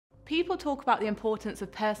People talk about the importance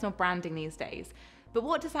of personal branding these days, but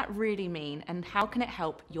what does that really mean and how can it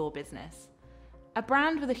help your business? A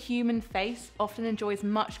brand with a human face often enjoys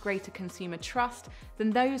much greater consumer trust than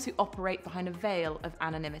those who operate behind a veil of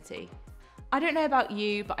anonymity. I don't know about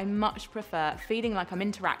you, but I much prefer feeling like I'm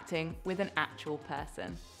interacting with an actual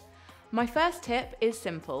person. My first tip is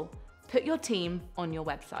simple: put your team on your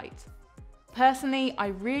website. Personally, I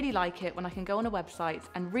really like it when I can go on a website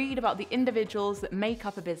and read about the individuals that make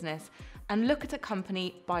up a business and look at a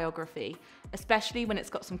company biography, especially when it's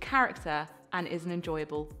got some character and is an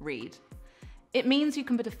enjoyable read. It means you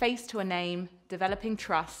can put a face to a name, developing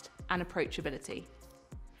trust and approachability.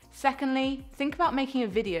 Secondly, think about making a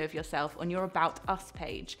video of yourself on your About Us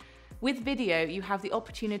page. With video, you have the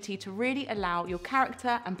opportunity to really allow your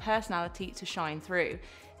character and personality to shine through,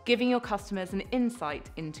 giving your customers an insight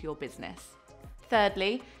into your business.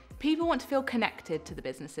 Thirdly, people want to feel connected to the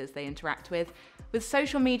businesses they interact with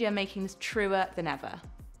social media making this truer than ever.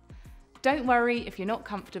 Don't worry if you're not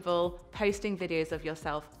comfortable posting videos of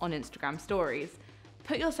yourself on Instagram stories.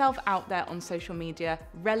 Put yourself out there on social media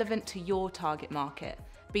relevant to your target market,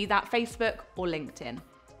 be that Facebook or LinkedIn.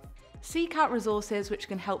 Seek out resources which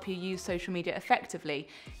can help you use social media effectively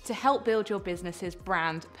to help build your business's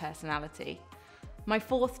brand personality. My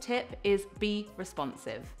fourth tip is be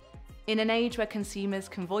responsive. In an age where consumers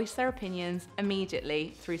can voice their opinions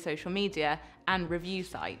immediately through social media and review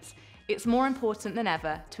sites, it's more important than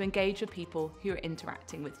ever to engage with people who are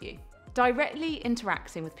interacting with you. Directly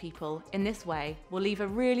interacting with people in this way will leave a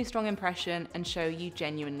really strong impression and show you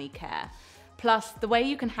genuinely care. Plus, the way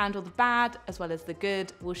you can handle the bad as well as the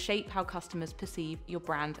good will shape how customers perceive your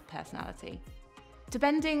brand personality.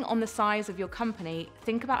 Depending on the size of your company,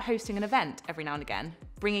 think about hosting an event every now and again,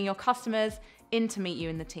 bringing your customers in to meet you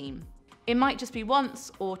and the team. It might just be once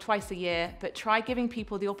or twice a year, but try giving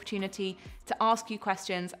people the opportunity to ask you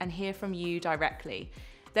questions and hear from you directly.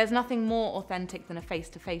 There's nothing more authentic than a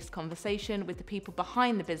face-to-face conversation with the people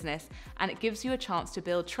behind the business, and it gives you a chance to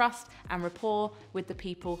build trust and rapport with the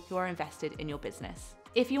people who are invested in your business.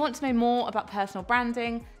 If you want to know more about personal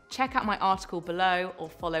branding, check out my article below or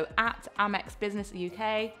follow @Amex Business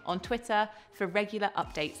UK on Twitter for regular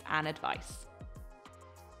updates and advice.